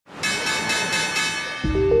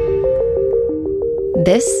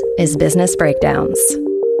This is Business Breakdowns.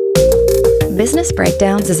 Business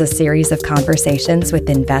Breakdowns is a series of conversations with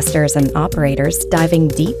investors and operators diving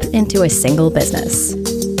deep into a single business.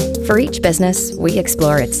 For each business, we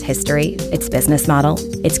explore its history, its business model,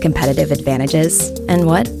 its competitive advantages, and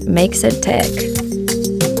what makes it tick.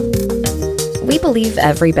 We believe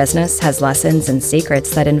every business has lessons and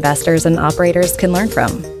secrets that investors and operators can learn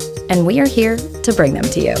from, and we are here to bring them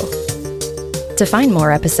to you. To find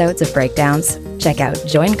more episodes of Breakdowns, check out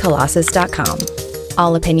joincolossus.com.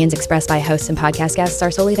 All opinions expressed by hosts and podcast guests are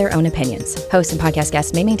solely their own opinions. Hosts and podcast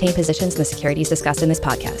guests may maintain positions in the securities discussed in this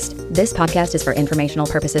podcast. This podcast is for informational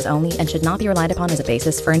purposes only and should not be relied upon as a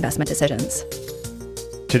basis for investment decisions.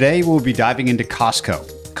 Today, we'll be diving into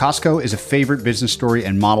Costco. Costco is a favorite business story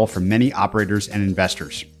and model for many operators and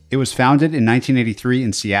investors. It was founded in 1983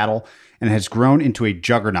 in Seattle and has grown into a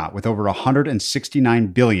juggernaut with over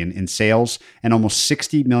 $169 billion in sales and almost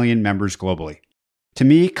 60 million members globally. To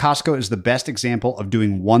me, Costco is the best example of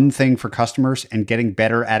doing one thing for customers and getting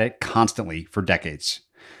better at it constantly for decades.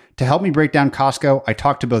 To help me break down Costco, I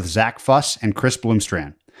talked to both Zach Fuss and Chris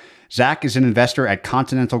Bloomstrand. Zach is an investor at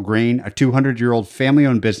Continental Grain, a 200-year-old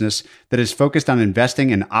family-owned business that is focused on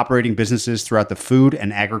investing and operating businesses throughout the food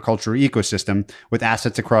and agriculture ecosystem with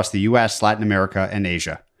assets across the U.S., Latin America, and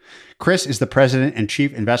Asia. Chris is the president and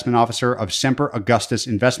chief investment officer of Semper Augustus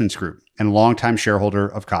Investments Group and a longtime shareholder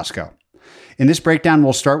of Costco. In this breakdown,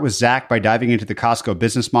 we'll start with Zach by diving into the Costco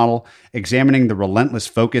business model, examining the relentless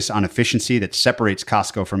focus on efficiency that separates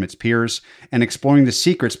Costco from its peers, and exploring the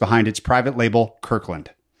secrets behind its private label,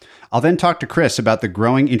 Kirkland. I'll then talk to Chris about the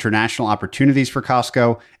growing international opportunities for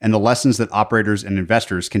Costco and the lessons that operators and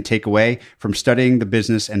investors can take away from studying the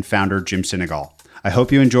business and founder, Jim Sinegal. I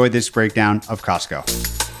hope you enjoyed this breakdown of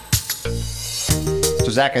Costco. So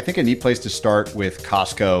Zach, I think a neat place to start with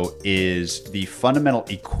Costco is the fundamental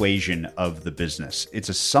equation of the business. It's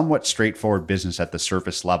a somewhat straightforward business at the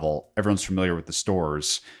surface level. Everyone's familiar with the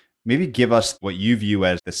stores. Maybe give us what you view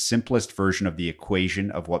as the simplest version of the equation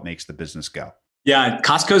of what makes the business go. Yeah,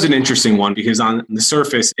 Costco is an interesting one because on the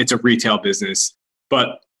surface, it's a retail business.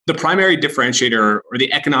 But the primary differentiator or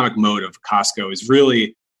the economic mode of Costco is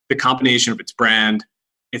really the combination of its brand,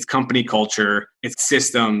 its company culture, its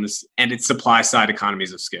systems, and its supply side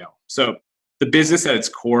economies of scale. So the business at its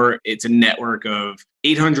core, it's a network of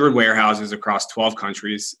 800 warehouses across 12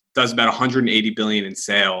 countries, does about 180 billion in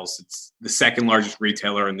sales. It's the second largest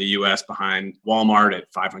retailer in the US behind Walmart at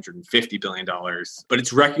 $550 billion. But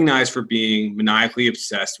it's recognized for being maniacally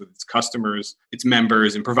obsessed with its customers, its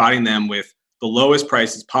members, and providing them with the lowest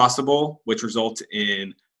prices possible, which results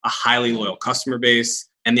in a highly loyal customer base.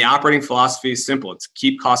 And the operating philosophy is simple. It's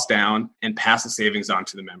keep costs down and pass the savings on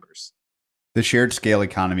to the members. The shared scale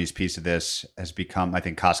economies piece of this has become, I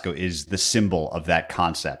think Costco is the symbol of that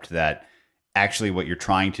concept, that actually what you're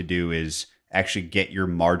trying to do is actually get your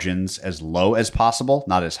margins as low as possible,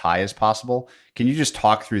 not as high as possible. Can you just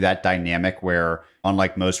talk through that dynamic where,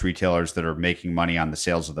 unlike most retailers that are making money on the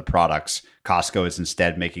sales of the products, Costco is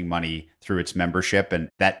instead making money through its membership,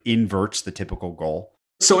 and that inverts the typical goal?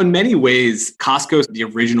 So in many ways, Costco is the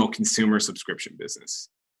original consumer subscription business.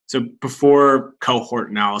 So before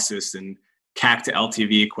cohort analysis and CAC to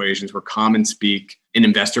LTV equations were common speak in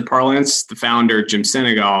investor parlance, the founder, Jim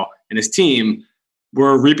Sinegal, and his team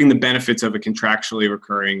were reaping the benefits of a contractually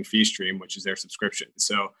recurring fee stream, which is their subscription.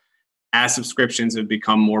 So as subscriptions have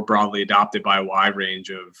become more broadly adopted by a wide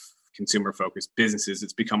range of consumer-focused businesses,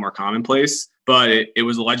 it's become more commonplace. But it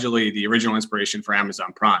was allegedly the original inspiration for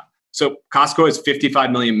Amazon Prime. So Costco has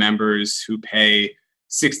 55 million members who pay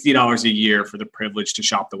 $60 a year for the privilege to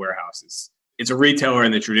shop the warehouses. It's a retailer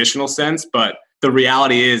in the traditional sense, but the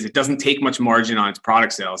reality is it doesn't take much margin on its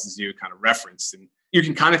product sales, as you kind of referenced. And you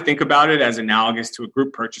can kind of think about it as analogous to a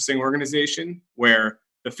group purchasing organization where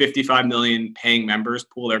the 55 million paying members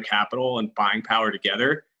pool their capital and buying power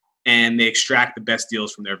together, and they extract the best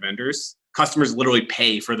deals from their vendors. Customers literally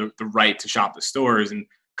pay for the right to shop the stores, and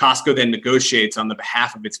Costco then negotiates on the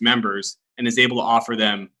behalf of its members and is able to offer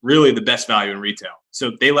them really the best value in retail.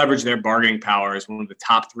 So they leverage their bargaining power as one of the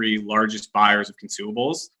top 3 largest buyers of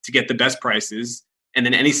consumables to get the best prices. And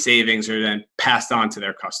then any savings are then passed on to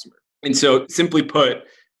their customer. And so simply put,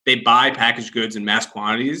 they buy packaged goods in mass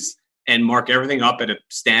quantities and mark everything up at a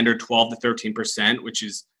standard 12 to 13%, which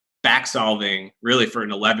is back solving really for an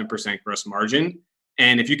 11% gross margin.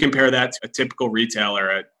 And if you compare that to a typical retailer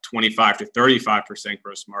at 25 to 35%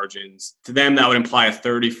 gross margins, to them, that would imply a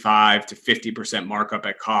 35 to 50% markup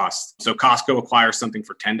at cost. So Costco acquires something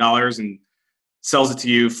for $10 and sells it to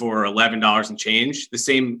you for $11 and change. The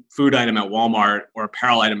same food item at Walmart or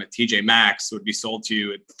apparel item at TJ Maxx would be sold to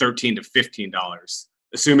you at $13 to $15.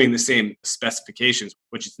 assuming the same specifications,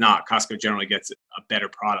 which it's not. Costco generally gets a better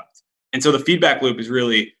product. And so the feedback loop is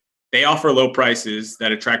really, they offer low prices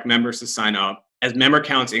that attract members to sign up. As member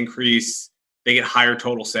counts increase, they get higher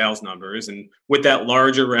total sales numbers. And with that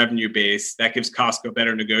larger revenue base, that gives Costco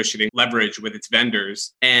better negotiating leverage with its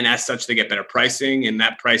vendors. And as such, they get better pricing. And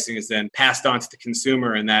that pricing is then passed on to the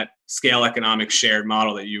consumer in that scale economic shared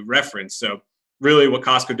model that you referenced. So really what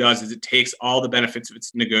Costco does is it takes all the benefits of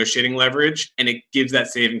its negotiating leverage and it gives that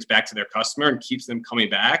savings back to their customer and keeps them coming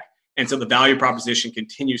back. And so the value proposition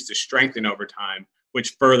continues to strengthen over time,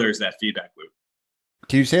 which furthers that feedback loop.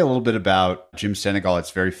 Can you say a little bit about Jim Senegal,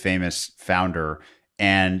 its very famous founder,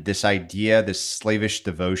 and this idea, this slavish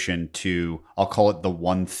devotion to, I'll call it the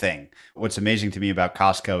one thing? What's amazing to me about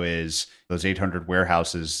Costco is those 800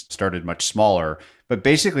 warehouses started much smaller, but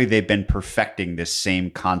basically they've been perfecting this same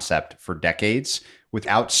concept for decades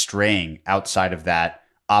without straying outside of that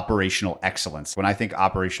operational excellence. When I think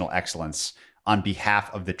operational excellence on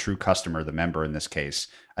behalf of the true customer, the member in this case,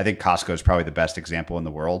 I think Costco is probably the best example in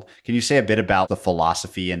the world. Can you say a bit about the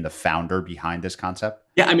philosophy and the founder behind this concept?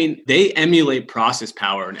 Yeah, I mean, they emulate process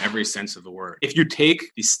power in every sense of the word. If you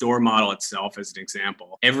take the store model itself as an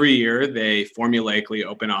example, every year they formulaically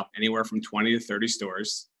open up anywhere from 20 to 30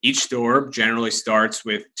 stores. Each store generally starts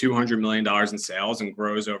with $200 million in sales and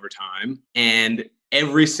grows over time. And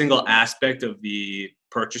every single aspect of the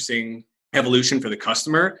purchasing evolution for the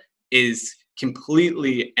customer is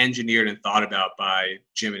completely engineered and thought about by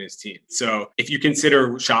Jim and his team. So if you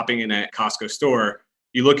consider shopping in a Costco store,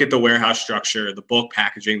 you look at the warehouse structure, the bulk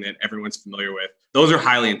packaging that everyone's familiar with, those are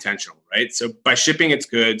highly intentional, right? So by shipping its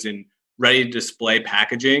goods in ready to display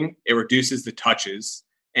packaging, it reduces the touches,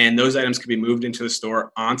 and those items can be moved into the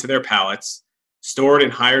store onto their pallets, stored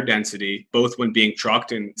in higher density, both when being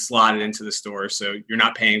trucked and slotted into the store. So you're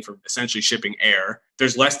not paying for essentially shipping air.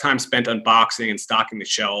 There's less time spent unboxing and stocking the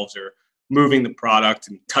shelves or moving the product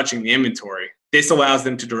and touching the inventory. This allows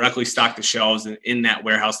them to directly stock the shelves in that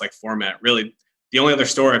warehouse-like format. Really, the only other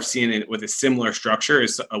store I've seen it with a similar structure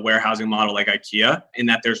is a warehousing model like IKEA, in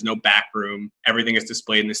that there's no back room. Everything is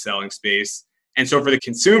displayed in the selling space. And so for the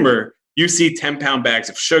consumer, you see 10-pound bags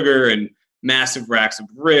of sugar and massive racks of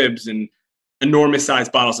ribs and enormous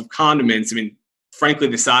sized bottles of condiments. I mean, frankly,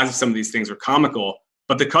 the size of some of these things are comical,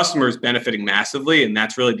 but the customer is benefiting massively. And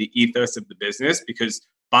that's really the ethos of the business, because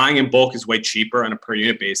buying in bulk is way cheaper on a per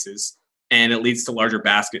unit basis, and it leads to larger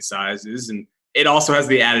basket sizes. And it also has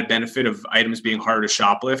the added benefit of items being harder to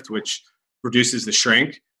shoplift, which reduces the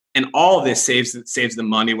shrink. And all of this saves the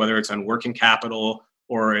money, whether it's on working capital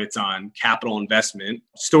or it's on capital investment.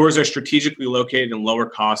 Stores are strategically located in lower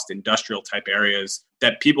cost industrial type areas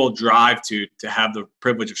that people drive to have the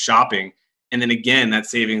privilege of shopping. And then again, that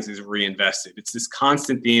savings is reinvested. It's this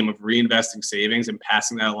constant theme of reinvesting savings and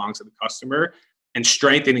passing that along to the customer and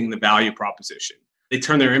strengthening the value proposition. They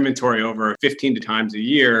turn their inventory over 15 times a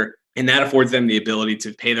year, and that affords them the ability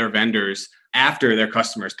to pay their vendors after their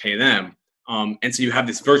customers pay them. And so you have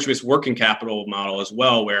this virtuous working capital model as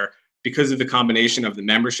well, where because of the combination of the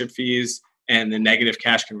membership fees and the negative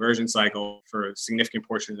cash conversion cycle for a significant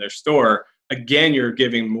portion of their store, again, you're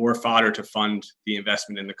giving more fodder to fund the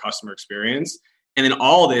investment in the customer experience. And then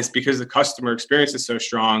all of this, because the customer experience is so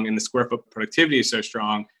strong and the square foot productivity is so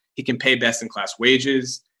strong, he can pay best in class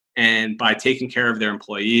wages. And by taking care of their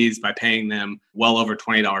employees, by paying them well over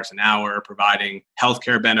 $20 an hour, providing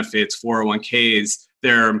healthcare benefits, 401ks,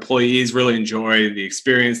 their employees really enjoy the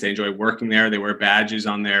experience. They enjoy working there. They wear badges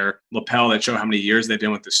on their lapel that show how many years they've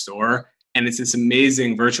been with the store. And it's this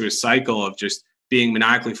amazing virtuous cycle of just being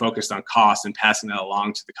maniacally focused on cost and passing that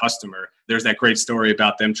along to the customer. There's that great story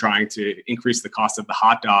about them trying to increase the cost of the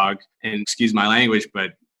hot dog. And excuse my language,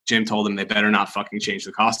 but Jim told them they better not fucking change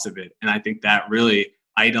the cost of it. And I think that really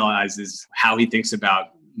idolizes how he thinks about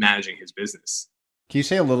managing his business. Can you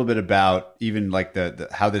say a little bit about even like the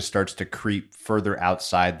how this starts to creep further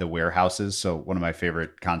outside the warehouses? So one of my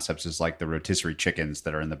favorite concepts is like the rotisserie chickens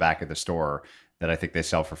that are in the back of the store that I think they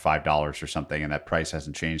sell for $5 or something, and that price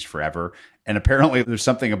hasn't changed forever. And apparently there's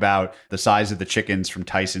something about the size of the chickens from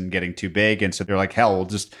Tyson getting too big. And so they're like, hell, we'll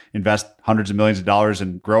just invest hundreds of millions of dollars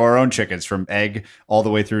and grow our own chickens from egg all the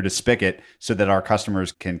way through to spigot so that our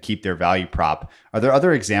customers can keep their value prop. Are there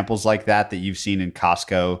other examples like that you've seen in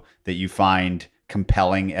Costco that you find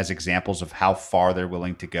compelling as examples of how far they're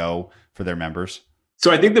willing to go for their members? So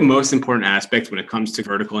I think the most important aspect when it comes to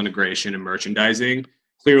vertical integration and merchandising,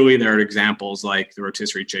 clearly there are examples like the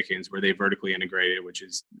rotisserie chickens where they vertically integrated, which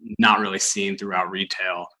is not really seen throughout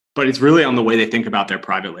retail, but it's really on the way they think about their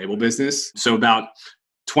private label business. So about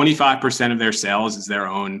 25% of their sales is their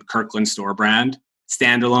own Kirkland store brand.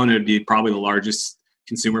 Standalone, it would be probably the largest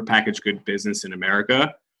consumer packaged good business in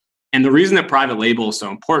America. And the reason that private label is so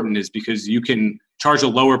important is because you can charge a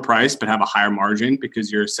lower price but have a higher margin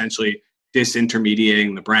because you're essentially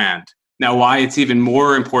disintermediating the brand. Now, why it's even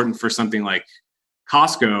more important for something like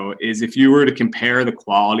Costco is if you were to compare the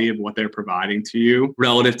quality of what they're providing to you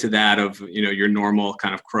relative to that of, your normal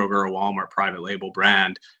kind of Kroger or Walmart private label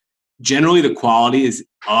brand, generally the quality is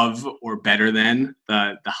of or better than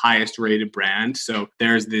the highest rated brand. So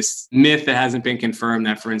there's this myth that hasn't been confirmed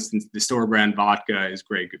that, for instance, the store brand vodka is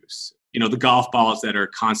Grey Goose. The golf balls that are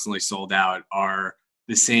constantly sold out are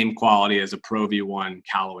the same quality as a Pro V1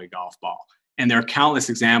 Callaway golf ball. And there are countless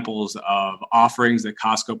examples of offerings that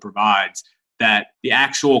Costco provides that the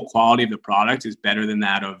actual quality of the product is better than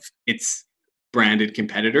that of its branded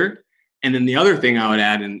competitor. And then the other thing I would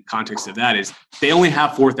add in context of that is they only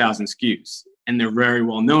have 4,000 SKUs, and they're very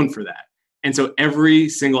well known for that. And so every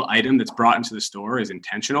single item that's brought into the store is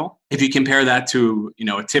intentional. If you compare that to,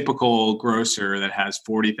 a typical grocer that has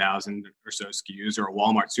 40,000 or so SKUs, or a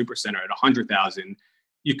Walmart Supercenter at 100,000,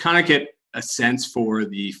 you kind of get a sense for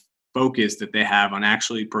the focus that they have on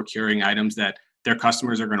actually procuring items that their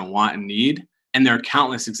customers are going to want and need. And there are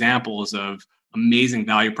countless examples of amazing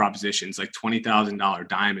value propositions like $20,000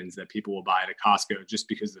 diamonds that people will buy at a Costco just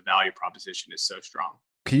because the value proposition is so strong.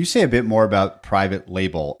 Can you say a bit more about private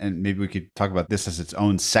label? And maybe we could talk about this as its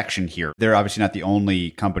own section here. They're obviously not the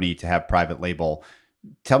only company to have private label.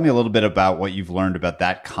 Tell me a little bit about what you've learned about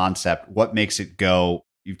that concept. What makes it go?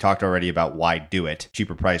 You've talked already about why do it,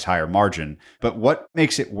 cheaper price, higher margin, but what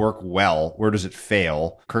makes it work well? Where does it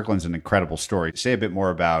fail? Kirkland's an incredible story. Say a bit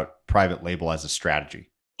more about private label as a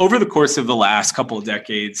strategy. Over the course of the last couple of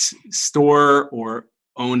decades, store or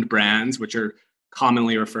owned brands, which are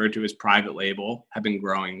commonly referred to as private label, have been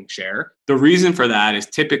growing share. The reason for that is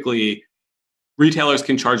typically retailers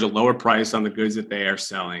can charge a lower price on the goods that they are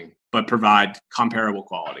selling, but provide comparable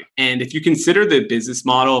quality. And if you consider the business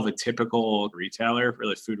model of a typical retailer,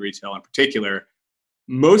 really food retail in particular,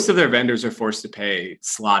 most of their vendors are forced to pay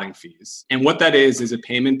slotting fees. And what that is a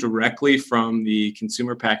payment directly from the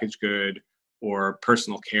consumer packaged good or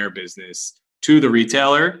personal care business to the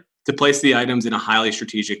retailer to place the items in a highly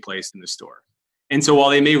strategic place in the store. And so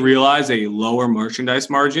while they may realize a lower merchandise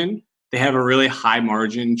margin, they have a really high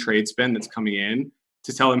margin trade spend that's coming in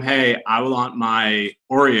to tell them, hey, I want my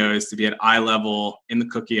Oreos to be at eye level in the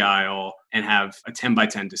cookie aisle and have a 10 by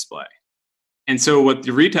 10 display. And so what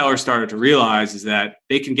the retailers started to realize is that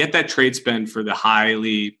they can get that trade spend for the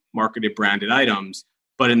highly marketed branded items,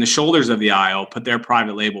 but in the shoulders of the aisle, put their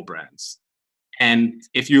private label brands. And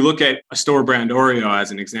if you look at a store brand Oreo as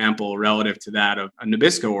an example relative to that of a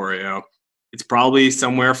Nabisco Oreo, it's probably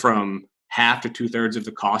somewhere from half to 2/3 of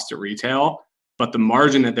the cost at retail, but the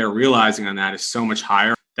margin that they're realizing on that is so much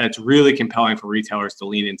higher that it's really compelling for retailers to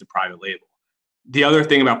lean into private label. The other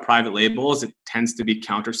thing about private label is it tends to be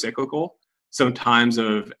counter-cyclical. So in times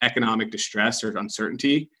of economic distress or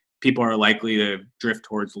uncertainty, people are likely to drift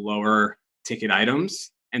towards lower ticket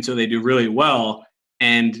items. And so they do really well.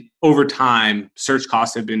 And over time, search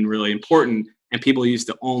costs have been really important, and people used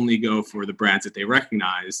to only go for the brands that they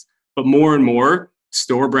recognize. But more and more,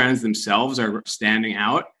 store brands themselves are standing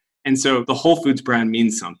out. And so the Whole Foods brand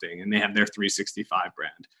means something, and they have their 365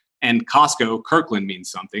 brand. And Costco, Kirkland means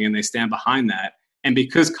something, and they stand behind that. And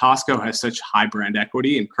because Costco has such high brand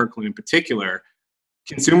equity, and Kirkland in particular,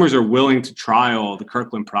 consumers are willing to trial the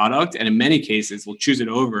Kirkland product, and in many cases will choose it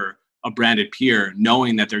over a branded peer,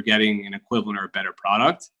 knowing that they're getting an equivalent or a better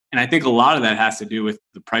product. And I think a lot of that has to do with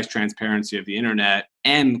the price transparency of the internet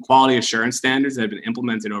and quality assurance standards that have been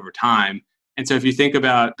implemented over time. And so if you think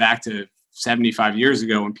about back to 75 years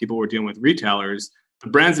ago when people were dealing with retailers, the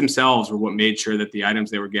brands themselves were what made sure that the items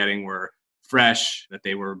they were getting were fresh, that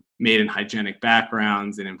they were made in hygienic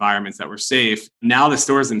backgrounds and environments that were safe. Now the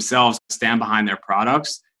stores themselves stand behind their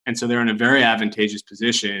products. And so they're in a very advantageous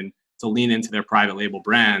position to lean into their private label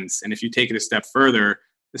brands. And if you take it a step further,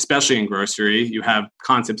 especially in grocery, you have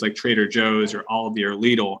concepts like Trader Joe's or Aldi or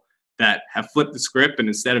Lidl that have flipped the script. And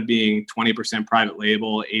instead of being 20% private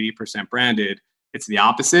label, 80% branded, it's the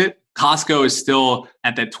opposite. Costco is still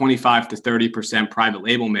at that 25 to 30% private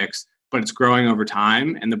label mix, but it's growing over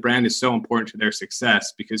time. And the brand is so important to their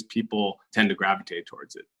success because people tend to gravitate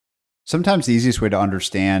towards it. Sometimes the easiest way to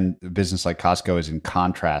understand a business like Costco is in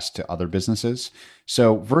contrast to other businesses.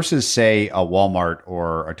 So versus, say, a Walmart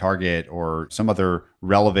or a Target or some other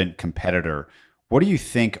relevant competitor, what do you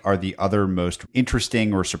think are the other most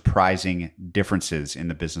interesting or surprising differences in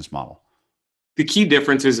the business model? The key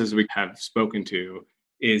differences, as we have spoken to,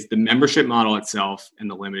 is the membership model itself and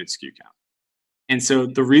the limited SKU count. And so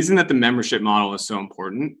the reason that the membership model is so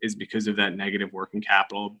important is because of that negative working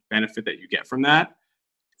capital benefit that you get from that.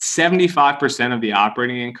 75% of the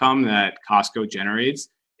operating income that Costco generates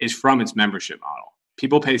is from its membership model.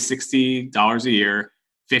 People pay $60 a year,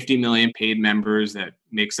 50 million paid members that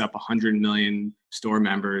makes up 100 million store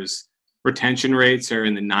members. Retention rates are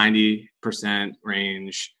in the 90%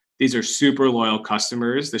 range. These are super loyal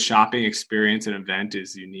customers. The shopping experience at an event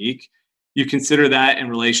is unique. You consider that in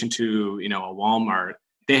relation to, a Walmart.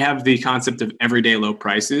 They have the concept of everyday low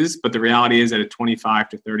prices, but the reality is at a 25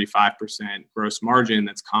 to 35% gross margin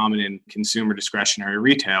that's common in consumer discretionary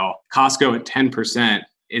retail. Costco at 10%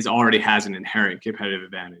 already has an inherent competitive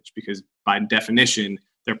advantage because by definition,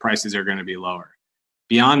 their prices are going to be lower.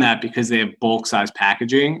 Beyond that, because they have bulk size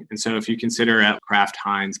packaging, and so if you consider at Kraft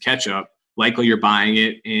Heinz ketchup, likely you're buying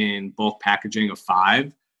it in bulk packaging of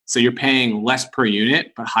 5. So you're paying less per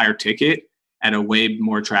unit, but higher ticket at a way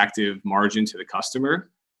more attractive margin to the customer.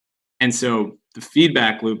 And so the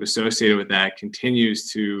feedback loop associated with that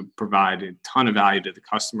continues to provide a ton of value to the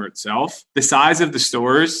customer itself. The size of the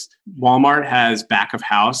stores, Walmart has back of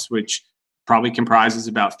house, which probably comprises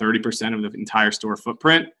about 30% of the entire store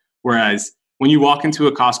footprint. Whereas when you walk into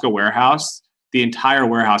a Costco warehouse, the entire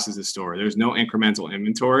warehouse is a store. There's no incremental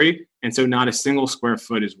inventory. And so not a single square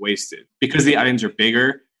foot is wasted. Because the items are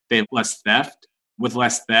bigger, they have less theft. With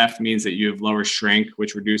less theft means that you have lower shrink,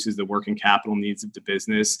 which reduces the working capital needs of the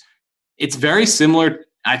business. It's very similar,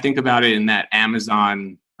 I think about it in that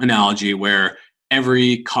Amazon analogy where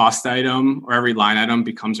every cost item or every line item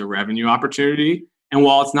becomes a revenue opportunity. And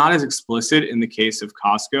while it's not as explicit in the case of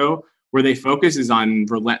Costco, where they focus is on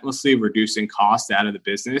relentlessly reducing costs out of the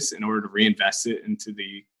business in order to reinvest it into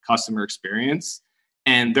the customer experience.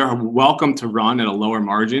 And they're welcome to run at a lower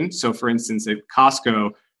margin. So for instance, at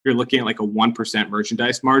Costco, you're looking at like a 1%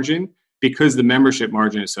 merchandise margin because the membership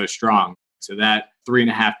margin is so strong. So that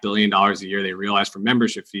 $3.5 billion a year they realize from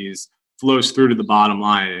membership fees flows through to the bottom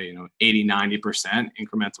line at 80, 90%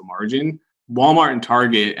 incremental margin. Walmart and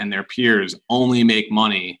Target and their peers only make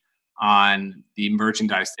money on the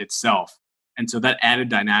merchandise itself. And so that added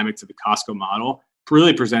dynamic to the Costco model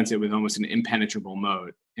really presents it with almost an impenetrable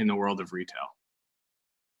moat in the world of retail.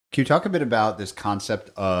 Can you talk a bit about this concept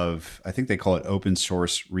of, I think they call it open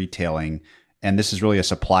source retailing, and this is really a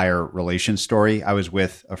supplier relation story. I was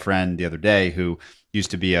with a friend the other day who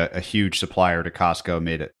used to be a huge supplier to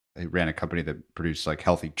Costco, he ran a company that produced like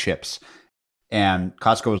healthy chips. And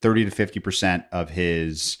Costco was 30 to 50% of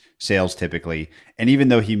his sales typically. And even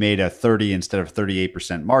though he made a 30 instead of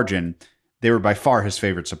 38% margin, they were by far his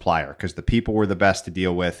favorite supplier because the people were the best to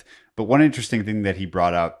deal with. But one interesting thing that he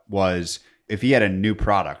brought up was if he had a new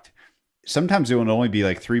product, sometimes it would only be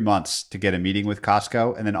like 3 months to get a meeting with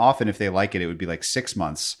Costco. And then often if they like it, it would be like 6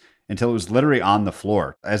 months until it was literally on the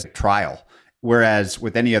floor as a trial. Whereas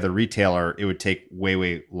with any other retailer, it would take way,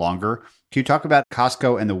 way longer. Can you talk about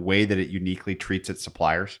Costco and the way that it uniquely treats its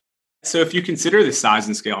suppliers? So if you consider the size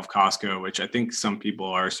and scale of Costco, which I think some people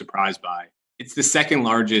are surprised by, it's the second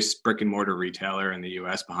largest brick and mortar retailer in the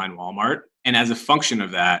US behind Walmart. And as a function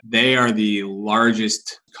of that, they are the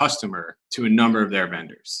largest customer to a number of their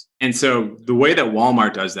vendors. And so the way that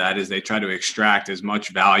Walmart does that is they try to extract as much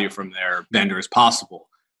value from their vendor as possible.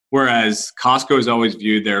 Whereas Costco has always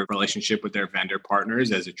viewed their relationship with their vendor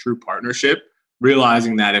partners as a true partnership,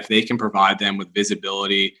 realizing that if they can provide them with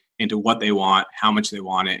visibility into what they want, how much they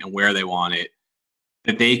want it, and where they want it,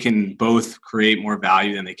 that they can both create more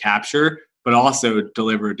value than they capture, but also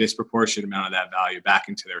deliver a disproportionate amount of that value back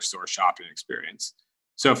into their store shopping experience.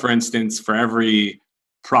 So for instance, for every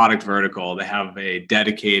product vertical, they have a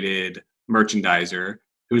dedicated merchandiser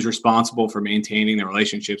who's responsible for maintaining the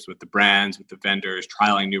relationships with the brands, with the vendors,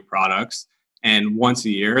 trialing new products. And once a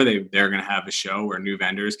year, they're going to have a show where new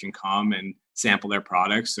vendors can come and sample their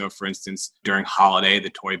products. So for instance, during holiday,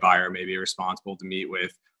 the toy buyer may be responsible to meet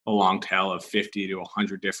with a long tail of 50 to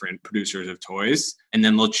 100 different producers of toys. And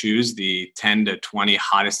then they'll choose the 10 to 20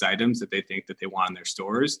 hottest items that they think that they want in their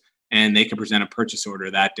stores. And they can present a purchase order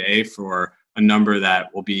that day for a number that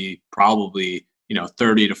will be probably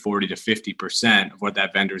 30 to 40 to 50% of what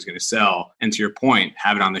that vendor is going to sell. And to your point,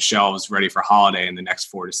 have it on the shelves ready for holiday in the next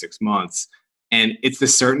 4 to 6 months. And it's the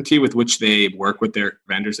certainty with which they work with their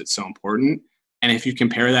vendors that's so important. And if you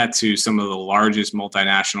compare that to some of the largest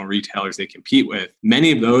multinational retailers they compete with,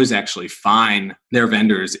 many of those actually fine their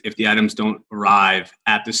vendors if the items don't arrive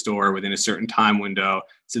at the store within a certain time window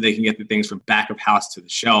so they can get the things from back of house to the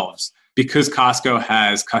shelves. Because Costco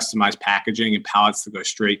has customized packaging and pallets that go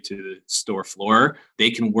straight to the store floor,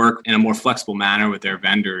 they can work in a more flexible manner with their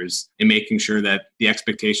vendors in making sure that the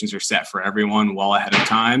expectations are set for everyone well ahead of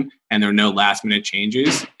time and there are no last minute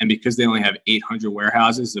changes. And because they only have 800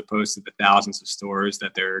 warehouses as opposed to the thousands of stores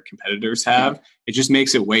that their competitors have, it just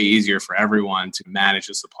makes it way easier for everyone to manage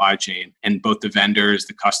the supply chain. And both the vendors,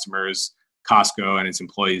 the customers, Costco and its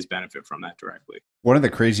employees benefit from that directly. One of the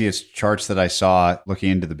craziest charts that I saw looking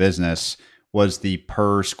into the business was the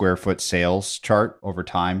per square foot sales chart over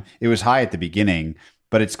time. It was high at the beginning,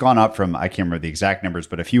 but it's gone up from, I can't remember the exact numbers,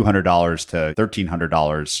 but a few $100s to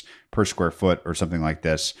 $1,300 per square foot or something like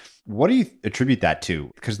this. What do you attribute that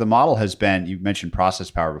to? Because the model has been, you mentioned process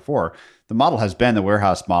power before, the model has been the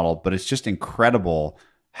warehouse model, but it's just incredible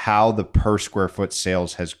how the per square foot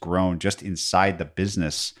sales has grown just inside the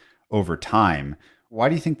business over time. Why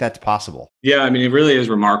do you think that's possible? Yeah, I mean, it really is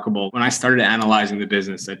remarkable. When I started analyzing the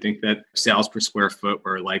business, I think that sales per square foot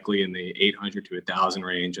were likely in the 800 to 1,000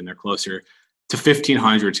 range, and they're closer to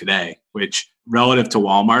 1,500 today, which relative to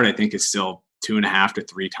Walmart, I think is still 2.5 to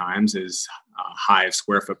 3 times as high of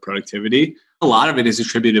square foot productivity. A lot of it is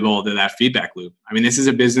attributable to that feedback loop. I mean, this is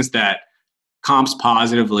a business that comps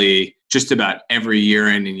positively just about every year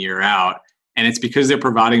in and year out. And it's because they're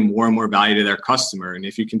providing more and more value to their customer. And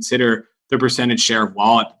if you consider the percentage share of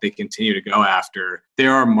wallet that they continue to go after,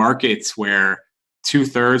 there are markets where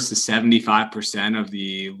 2/3 to 75% of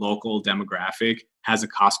the local demographic has a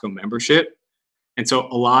Costco membership. And so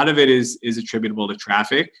a lot of it is attributable to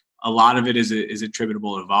traffic. A lot of it is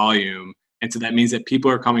attributable to volume. And so that means that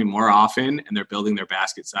people are coming more often and they're building their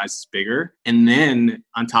basket sizes bigger. And then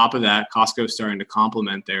on top of that, Costco is starting to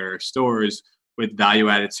complement their stores with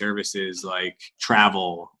value-added services like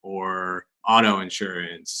travel or auto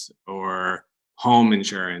insurance or home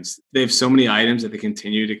insurance. They have so many items that they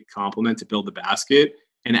continue to complement to build the basket.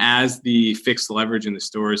 And as the fixed leverage in the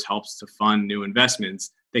stores helps to fund new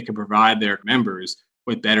investments, they can provide their members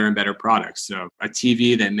with better and better products. So a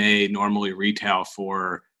TV that may normally retail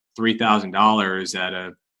for $3,000 at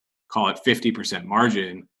a, call it 50%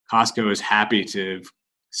 margin, Costco is happy to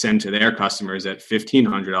send to their customers at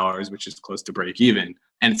 $1,500, which is close to break even.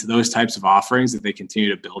 And it's those types of offerings that they continue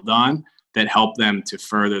to build on that help them to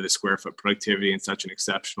further the square foot productivity in such an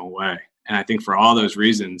exceptional way. And I think for all those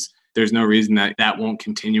reasons, there's no reason that that won't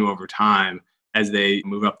continue over time as they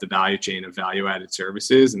move up the value chain of value-added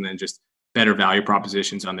services and then just better value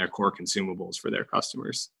propositions on their core consumables for their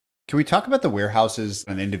customers. Can we talk about the warehouses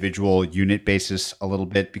on an individual unit basis a little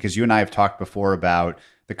bit? Because you and I have talked before about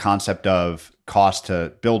the concept of cost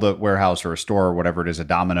to build a warehouse or a store or whatever it is, a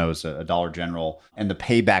Domino's, a Dollar General, and the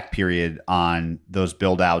payback period on those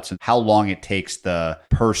build outs and how long it takes the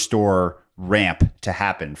per store ramp to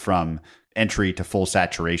happen from entry to full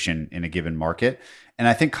saturation in a given market. And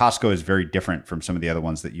I think Costco is very different from some of the other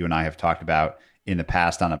ones that you and I have talked about in the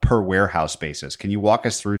past on a per warehouse basis. Can you walk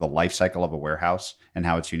us through the life cycle of a warehouse and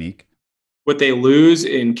how it's unique? What they lose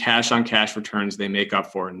in cash on cash returns, they make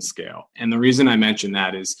up for in scale. And the reason I mention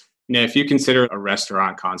that is, if you consider a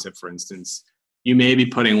restaurant concept, for instance, you may be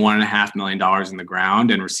putting $1.5 million in the ground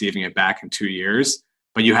and receiving it back in 2 years,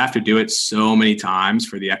 but you have to do it so many times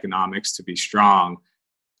for the economics to be strong.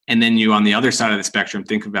 And then you, on the other side of the spectrum,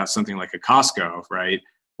 think about something like a Costco, right?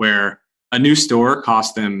 Where a new store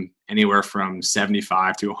costs them anywhere from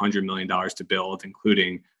 $75 to $100 million to build,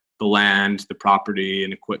 including the land, the property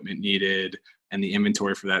and equipment needed, and the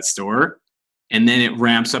inventory for that store. And then it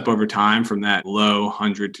ramps up over time from that low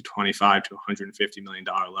 100 to 25 to $150 million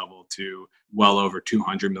level to well over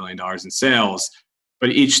 $200 million in sales.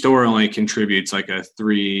 But each store only contributes like a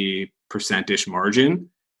 3%-ish margin.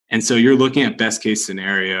 And so you're looking at best case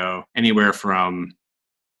scenario, anywhere from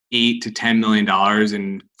 $8 to $10 million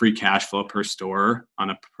in free cash flow per store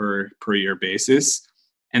on a per year basis.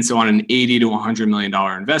 And so on an $80 to $100 million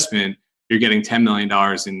investment, you're getting $10 million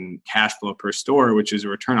in cash flow per store, which is a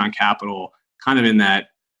return on capital kind of in that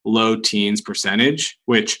low teens percentage,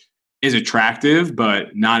 which is attractive,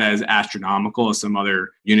 but not as astronomical as some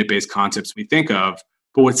other unit-based concepts we think of.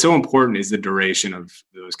 But what's so important is the duration of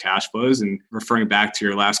those cash flows. And referring back to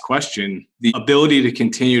your last question, the ability to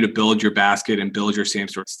continue to build your basket and build your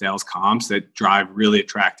same-store sales comps that drive really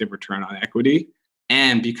attractive return on equity.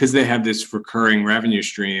 And because they have this recurring revenue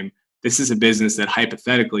stream, this is a business that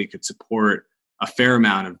hypothetically could support a fair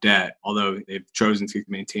amount of debt, although they've chosen to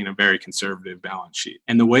maintain a very conservative balance sheet.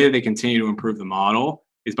 And the way that they continue to improve the model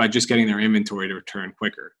is by just getting their inventory to return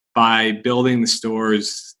quicker. By building the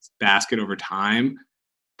store's basket over time,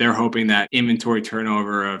 they're hoping that inventory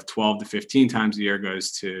turnover of 12 to 15 times a year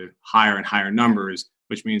goes to higher and higher numbers,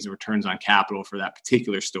 which means the returns on capital for that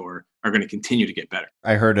particular store are going to continue to get better.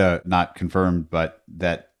 I heard, not confirmed, but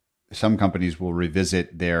that some companies will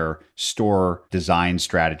revisit their store design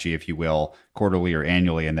strategy, if you will, quarterly or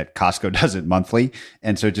annually, and that Costco does it monthly.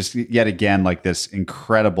 And so just yet again, like this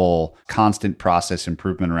incredible constant process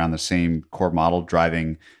improvement around the same core model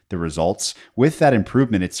driving the results. With that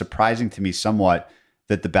improvement, it's surprising to me somewhat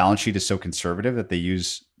that the balance sheet is so conservative that they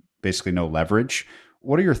use basically no leverage.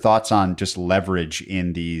 What are your thoughts on just leverage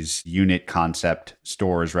in these unit concept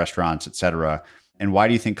stores, restaurants, et cetera? And why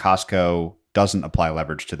do you think Costco doesn't apply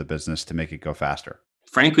leverage to the business to make it go faster?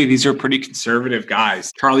 Frankly, these are pretty conservative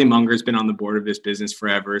guys. Charlie Munger's been on the board of this business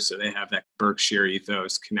forever, so they have that Berkshire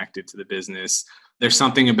ethos connected to the business. There's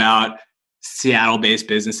something about Seattle-based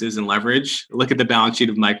businesses and leverage. Look at the balance sheet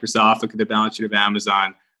of Microsoft, look at the balance sheet of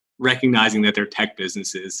Amazon, recognizing that they're tech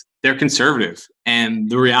businesses. They're conservative. And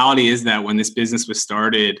the reality is that when this business was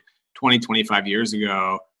started 20, 25 years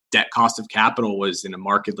ago, debt cost of capital was in a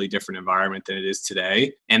markedly different environment than it is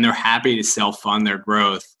today. And they're happy to self-fund their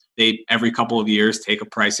growth. They, every couple of years, take a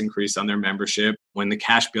price increase on their membership. When the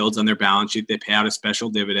cash builds on their balance sheet, they pay out a special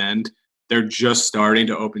dividend. They're just starting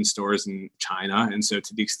to open stores in China. And so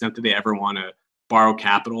to the extent that they ever want to borrow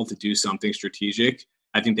capital to do something strategic,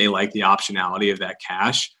 I think they like the optionality of that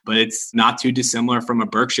cash. But it's not too dissimilar from a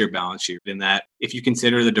Berkshire balance sheet in that if you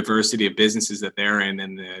consider the diversity of businesses that they're in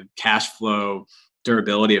and the cash flow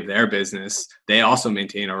durability of their business, they also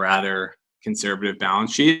maintain a rather conservative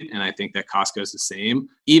balance sheet. And I think that Costco is the same.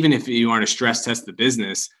 Even if you want to stress test the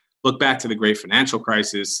business, look back to the great financial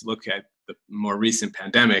crisis, look at the more recent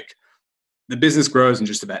pandemic, the business grows in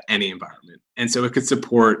just about any environment. And so it could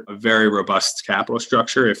support a very robust capital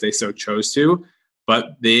structure if they so chose to.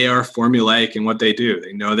 But they are formulaic in what they do.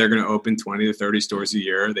 They know they're going to open 20 to 30 stores a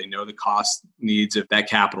year. They know the cost needs of that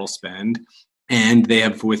capital spend. And they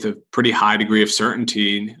have, with a pretty high degree of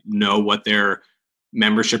certainty, know what their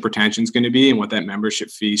membership retention is going to be and what that membership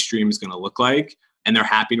fee stream is going to look like. And they're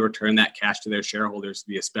happy to return that cash to their shareholders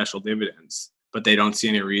via special dividends. But they don't see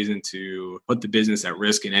any reason to put the business at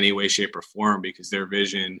risk in any way, shape, or form because their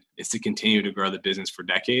vision is to continue to grow the business for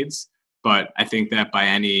decades. But I think that by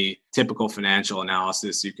any typical financial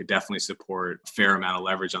analysis, you could definitely support a fair amount of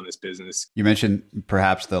leverage on this business. You mentioned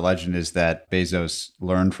perhaps the legend is that Bezos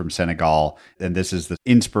learned from Senegal, and this is the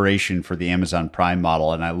inspiration for the Amazon Prime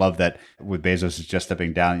model. And I love that with Bezos is just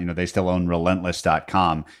stepping down, they still own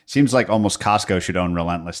Relentless.com. Seems like almost Costco should own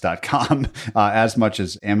Relentless.com as much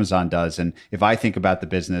as Amazon does. And if I think about the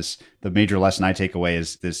business, the major lesson I take away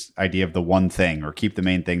is this idea of the one thing, or keep the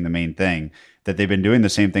main thing the main thing, that they've been doing the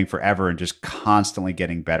same thing forever and just constantly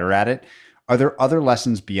getting better at it. Are there other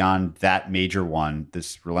lessons beyond that major one,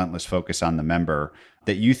 this relentless focus on the member,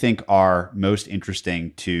 that you think are most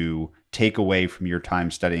interesting to take away from your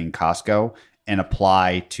time studying Costco and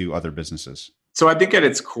apply to other businesses? So I think at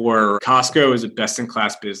its core, Costco is a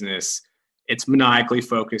best-in-class business. It's maniacally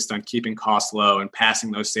focused on keeping costs low and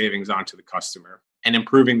passing those savings on to the customer and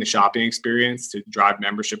improving the shopping experience to drive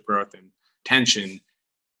membership growth and retention.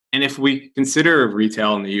 And if we consider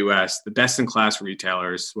retail in the US, the best-in-class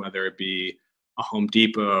retailers, whether it be a Home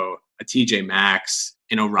Depot, a TJ Maxx,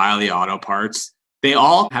 an O'Reilly Auto Parts, they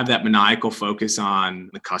all have that maniacal focus on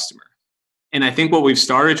the customer. And I think what we've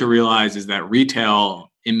started to realize is that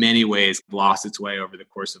retail, in many ways, lost its way over the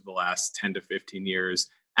course of the last 10 to 15 years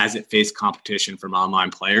as it faced competition from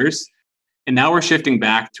online players. And now we're shifting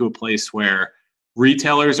back to a place where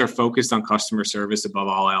retailers are focused on customer service above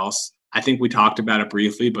all else. I think we talked about it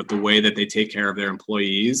briefly, but the way that they take care of their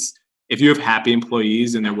employees, if you have happy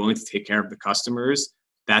employees and they're willing to take care of the customers,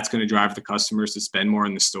 that's going to drive the customers to spend more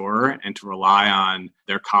in the store and to rely on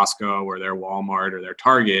their Costco or their Walmart or their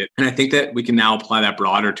Target. And I think that we can now apply that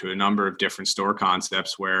broader to a number of different store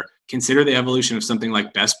concepts where consider the evolution of something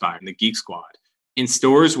like Best Buy and the Geek Squad. In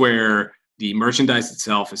stores where the merchandise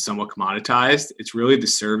itself is somewhat commoditized, it's really the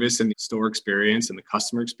service and the store experience and the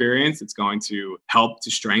customer experience that's going to help to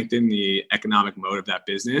strengthen the economic mode of that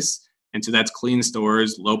business. And so that's clean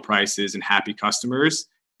stores, low prices, and happy customers.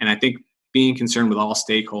 And I think being concerned with all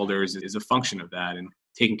stakeholders is a function of that. And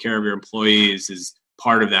taking care of your employees is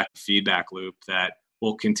part of that feedback loop that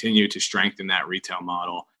will continue to strengthen that retail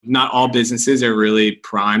model. Not all businesses are really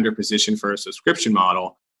primed or positioned for a subscription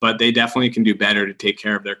model, but they definitely can do better to take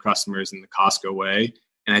care of their customers in the Costco way.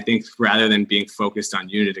 And I think rather than being focused on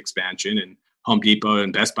unit expansion, and Home Depot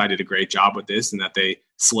and Best Buy did a great job with this, and that they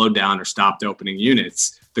slowed down or stopped opening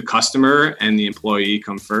units, the customer and the employee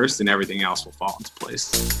come first and everything else will fall into place.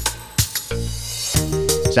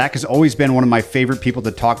 Zach has always been one of my favorite people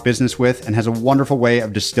to talk business with and has a wonderful way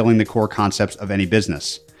of distilling the core concepts of any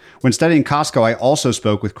business. When studying Costco, I also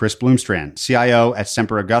spoke with Chris Bloomstrand, CIO at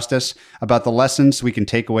Semper Augustus, about the lessons we can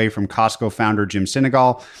take away from Costco founder Jim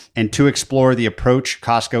Sinegal and to explore the approach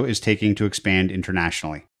Costco is taking to expand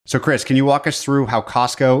internationally. So Chris, can you walk us through how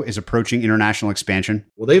Costco is approaching international expansion?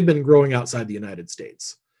 Well, they've been growing outside the United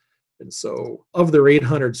States. And so of their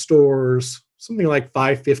 800 stores, something like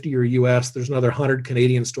 550 are US, there's another 100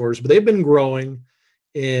 Canadian stores, but they've been growing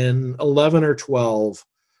in 11 or 12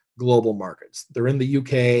 global markets. They're in the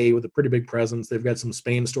UK with a pretty big presence. They've got some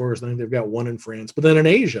Spain stores. I think they've got one in France. But then in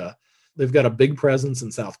Asia, they've got a big presence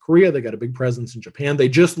in South Korea. They've got a big presence in Japan. They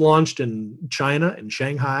just launched in China, in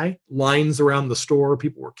Shanghai. Lines around the store.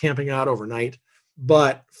 People were camping out overnight.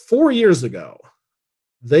 But 4 years ago,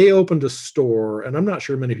 they opened a store, and I'm not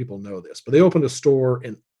sure many people know this, but they opened a store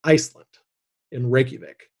in Iceland, in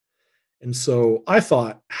Reykjavik. And so I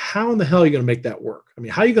thought, how in the hell are you going to make that work? I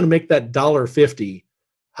mean, how are you going to make that $1.50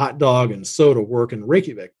 hot dog and soda work in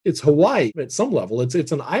Reykjavik? It's Hawaii at some level.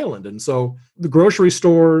 It's an island. And so the grocery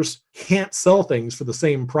stores can't sell things for the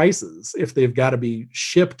same prices if they've got to be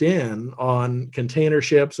shipped in on container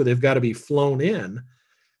ships or they've got to be flown in.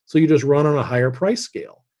 So you just run on a higher price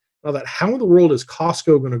scale. Now, that how in the world is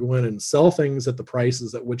Costco going to go in and sell things at the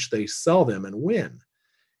prices at which they sell them and win?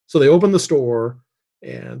 So they open the store,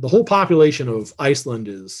 and the whole population of Iceland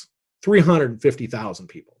is 350,000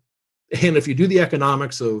 people. And if you do the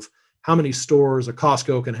economics of how many stores a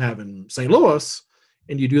Costco can have in St. Louis,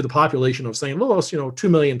 and you do the population of St. Louis, 2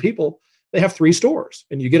 million people, they have 3 stores.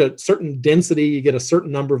 And you get a certain density, you get a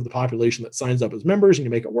certain number of the population that signs up as members, and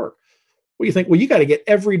you make it work. Well, you think, well, you got to get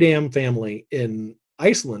every damn family in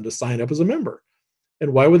Iceland to sign up as a member.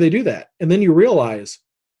 And why would they do that? And then you realize,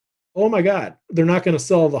 oh my God, they're not going to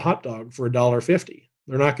sell the hot dog for $1.50.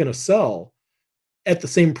 They're not going to sell at the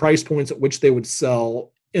same price points at which they would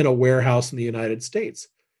sell in a warehouse in the United States.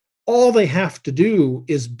 All they have to do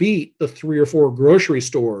is beat the 3 or 4 grocery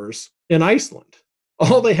stores in Iceland.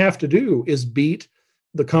 All they have to do is beat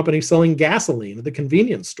the company selling gasoline at the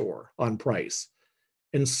convenience store on price.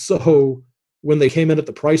 And so when they came in at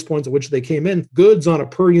the price points at which they came in, goods on a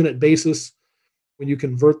per unit basis, when you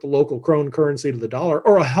convert the local krone currency to the dollar,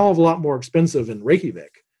 are a hell of a lot more expensive in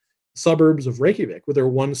Reykjavik, suburbs of Reykjavik, with their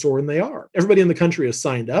one store, and they are. Everybody in the country has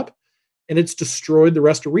signed up, and it's destroyed the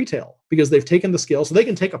rest of retail because they've taken the scale. So they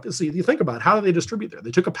can take up, see, you think about how do they distribute there?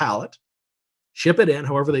 They took a pallet, ship it in,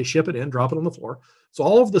 however they ship it in, drop it on the floor. So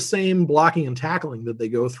all of the same blocking and tackling that they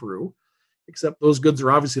go through, except those goods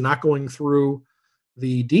are obviously not going through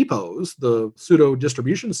the depots, the pseudo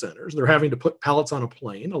distribution centers. They're having to put pallets on a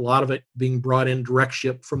plane, a lot of it being brought in direct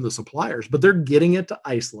ship from the suppliers, but they're getting it to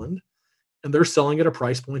Iceland and they're selling at a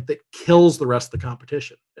price point that kills the rest of the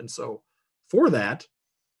competition. And so for that,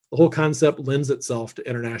 the whole concept lends itself to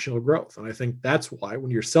international growth. And I think that's why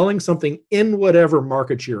when you're selling something in whatever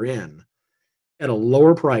market you're in at a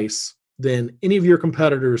lower price than any of your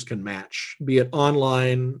competitors can match, be it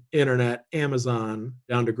online, internet, Amazon,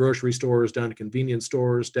 down to grocery stores, down to convenience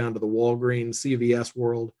stores, down to the Walgreens, CVS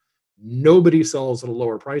world, nobody sells at a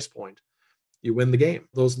lower price point. You win the game.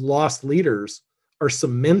 Those lost leaders are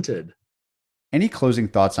cemented. Any closing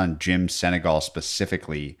thoughts on Jim Sinegal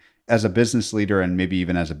specifically as a business leader and maybe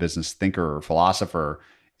even as a business thinker or philosopher?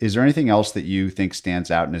 Is there anything else that you think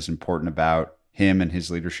stands out and is important about him and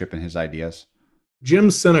his leadership and his ideas? Jim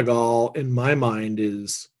Sinegal, in my mind,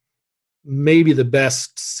 is maybe the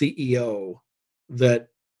best CEO that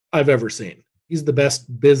I've ever seen. He's the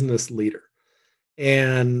best business leader.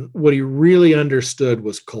 And what he really understood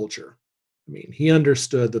was culture. I mean, he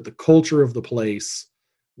understood that the culture of the place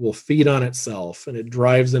will feed on itself and it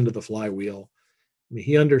drives into the flywheel. I mean,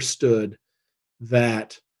 he understood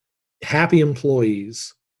that happy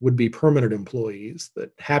employees would be permanent employees,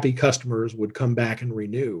 that happy customers would come back and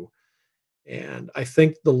renew. And I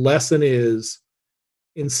think the lesson is,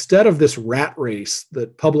 instead of this rat race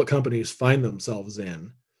that public companies find themselves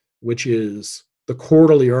in, which is the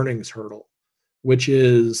quarterly earnings hurdle, which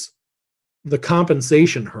is the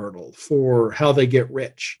compensation hurdle for how they get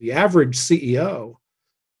rich. The average CEO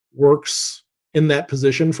works in that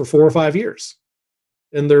position for 4 or 5 years.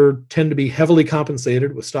 And they tend to be heavily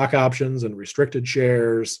compensated with stock options and restricted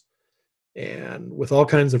shares and with all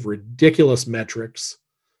kinds of ridiculous metrics,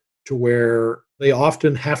 to where they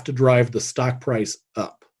often have to drive the stock price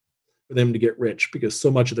up for them to get rich because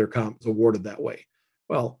so much of their comp is awarded that way.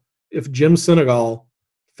 Well, if Jim Sinegal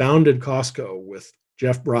founded Costco with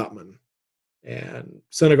Jeff Brotman, and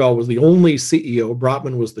Sinegal was the only CEO,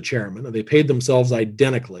 Brotman was the chairman, and they paid themselves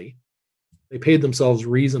identically. They paid themselves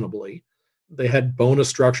reasonably. They had bonus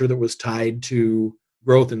structure that was tied to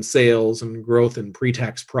growth in sales and growth in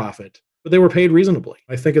pre-tax profit, but they were paid reasonably.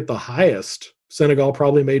 I think at the highest Senegal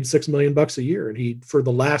probably made $6 million a year. And he, for the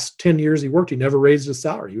last 10 years he worked, he never raised his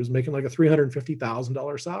salary. He was making like a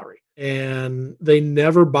 $350,000 salary. And they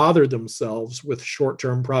never bothered themselves with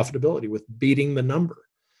short-term profitability, with beating the number.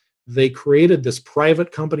 They created this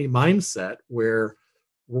private company mindset where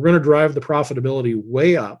we're going to drive the profitability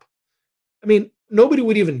way up. I mean, nobody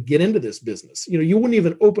would even get into this business. You wouldn't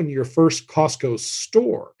even open your first Costco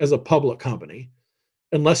store as a public company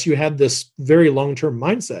unless you had this very long-term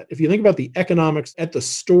mindset. If you think about the economics at the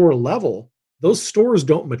store level, those stores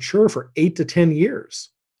don't mature for 8 to 10 years.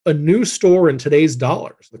 A new store in today's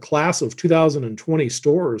dollars, the class of 2020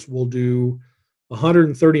 stores will do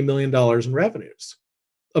 $130 million in revenues.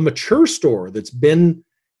 A mature store that's been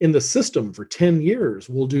in the system for 10 years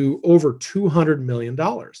will do over $200 million.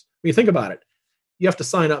 When you think about it, you have to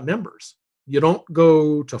sign up members. You don't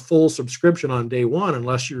go to full subscription on day one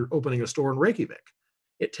unless you're opening a store in Reykjavik.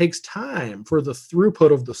 It takes time for the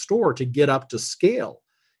throughput of the store to get up to scale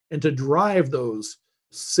and to drive those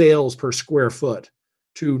sales per square foot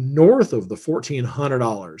to north of the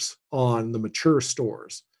 $1,400 on the mature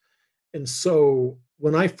stores. And so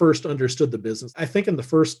when I first understood the business, I think in the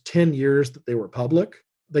first 10 years that they were public,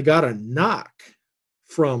 they got a knock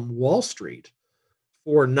from Wall Street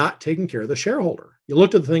for not taking care of the shareholder. You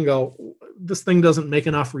looked at the thing and go, this thing doesn't make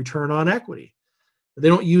enough return on equity. They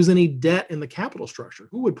don't use any debt in the capital structure.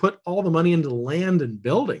 Who would put all the money into land and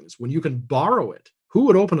buildings when you can borrow it? Who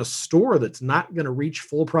would open a store that's not going to reach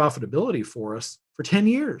full profitability for us for 10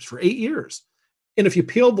 years, for 8 years? And if you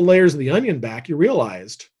peeled the layers of the onion back, you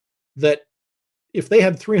realized that if they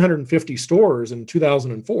had 350 stores in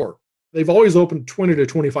 2004, they've always opened 20 to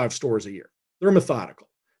 25 stores a year. They're methodical.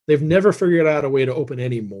 They've never figured out a way to open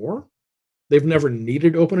any more. They've never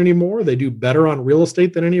needed to open any more. They do better on real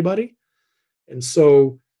estate than anybody. And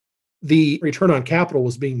so the return on capital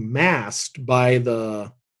was being masked by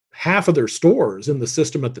the half of their stores in the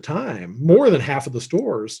system at the time, more than half of the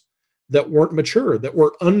stores that weren't mature, that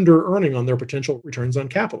were under earning on their potential returns on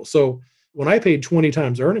capital. So when I paid 20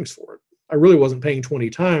 times earnings for it, I really wasn't paying 20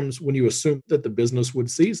 times when you assumed that the business would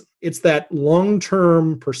season. It's that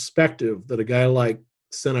long-term perspective that a guy like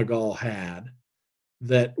Senegal had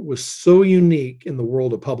that was so unique in the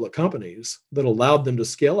world of public companies that allowed them to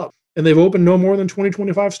scale up. And they've opened no more than 20,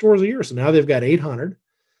 25 stores a year. So now they've got 800.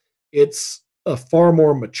 It's a far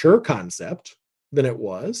more mature concept than it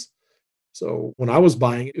was. So when I was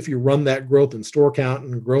buying, if you run that growth in store count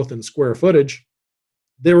and growth in square footage,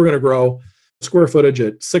 they were going to grow square footage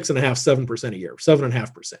at 6.5%, 7% a year,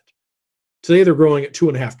 7.5%. Today they're growing at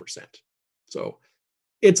 2.5%. So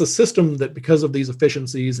it's a system that, because of these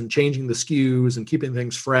efficiencies and changing the SKUs and keeping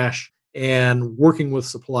things fresh and working with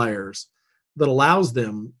suppliers, that allows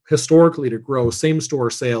them historically to grow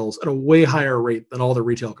same-store sales at a way higher rate than all their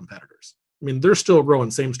retail competitors. I mean, they're still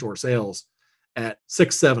growing same-store sales at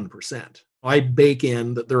 6, 7%. I bake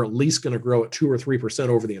in that they're at least going to grow at 2 or 3%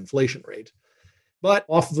 over the inflation rate. But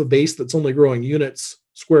off of a base that's only growing units,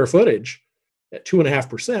 square footage at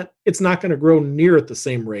 2.5%, it's not going to grow near at the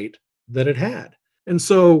same rate that it had. And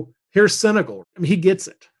so here's Senegal. I mean, he gets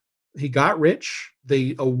it. He got rich.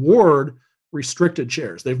 They award restricted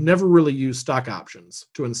shares. They've never really used stock options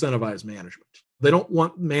to incentivize management. They don't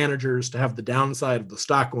want managers to have the downside of the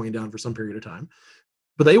stock going down for some period of time,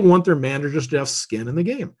 but they want their managers to have skin in the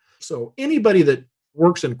game. So anybody that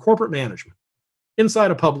works in corporate management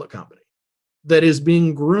inside a public company that is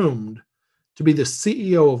being groomed to be the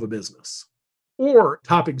CEO of a business or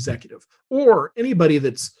top executive or anybody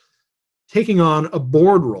that's taking on a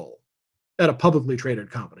board role at a publicly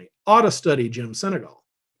traded company ought to study Jim Senegal.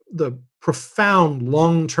 The profound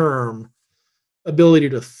long-term ability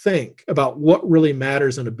to think about what really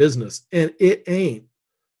matters in a business. And it ain't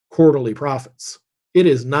quarterly profits. It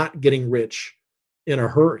is not getting rich in a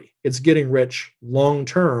hurry. It's getting rich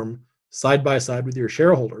long-term, side by side with your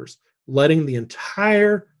shareholders, letting the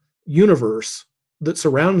entire universe that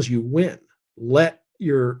surrounds you win. Let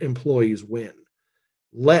your employees win.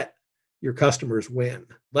 Let your customers win.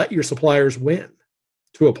 Let your suppliers win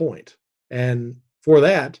to a point. And for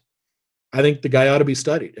that, I think the guy ought to be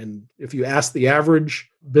studied. And if you ask the average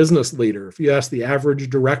business leader, if you ask the average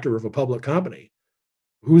director of a public company,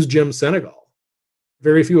 who's Jim Senegal?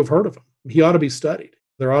 Very few have heard of him. He ought to be studied.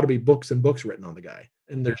 There ought to be books and books written on the guy,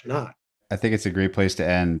 and there's not. I think it's a great place to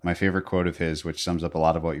end. My favorite quote of his, which sums up a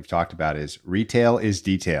lot of what you've talked about, is retail is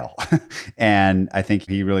detail. And I think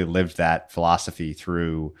he really lived that philosophy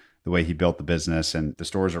through the way he built the business and the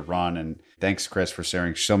stores are run. And thanks, Chris, for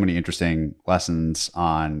sharing so many interesting lessons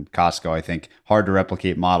on Costco. I think hard to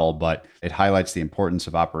replicate model, but it highlights the importance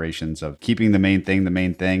of operations, of keeping the main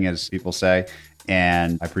thing, as people say.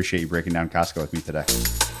 And I appreciate you breaking down Costco with me today.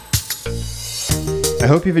 I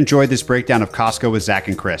hope you've enjoyed this breakdown of Costco with Zach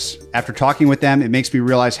and Chris. After talking with them, it makes me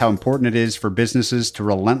realize how important it is for businesses to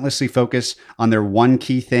relentlessly focus on their one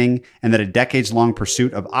key thing, and that a decades-long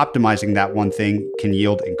pursuit of optimizing that one thing can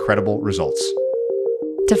yield incredible results.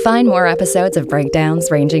 To find more episodes of breakdowns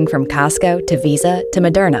ranging from Costco to Visa to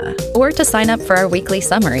Moderna, or to sign up for our weekly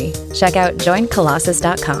summary, check out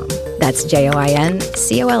joincolossus.com. That's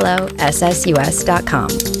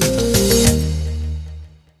JoinColossus.com.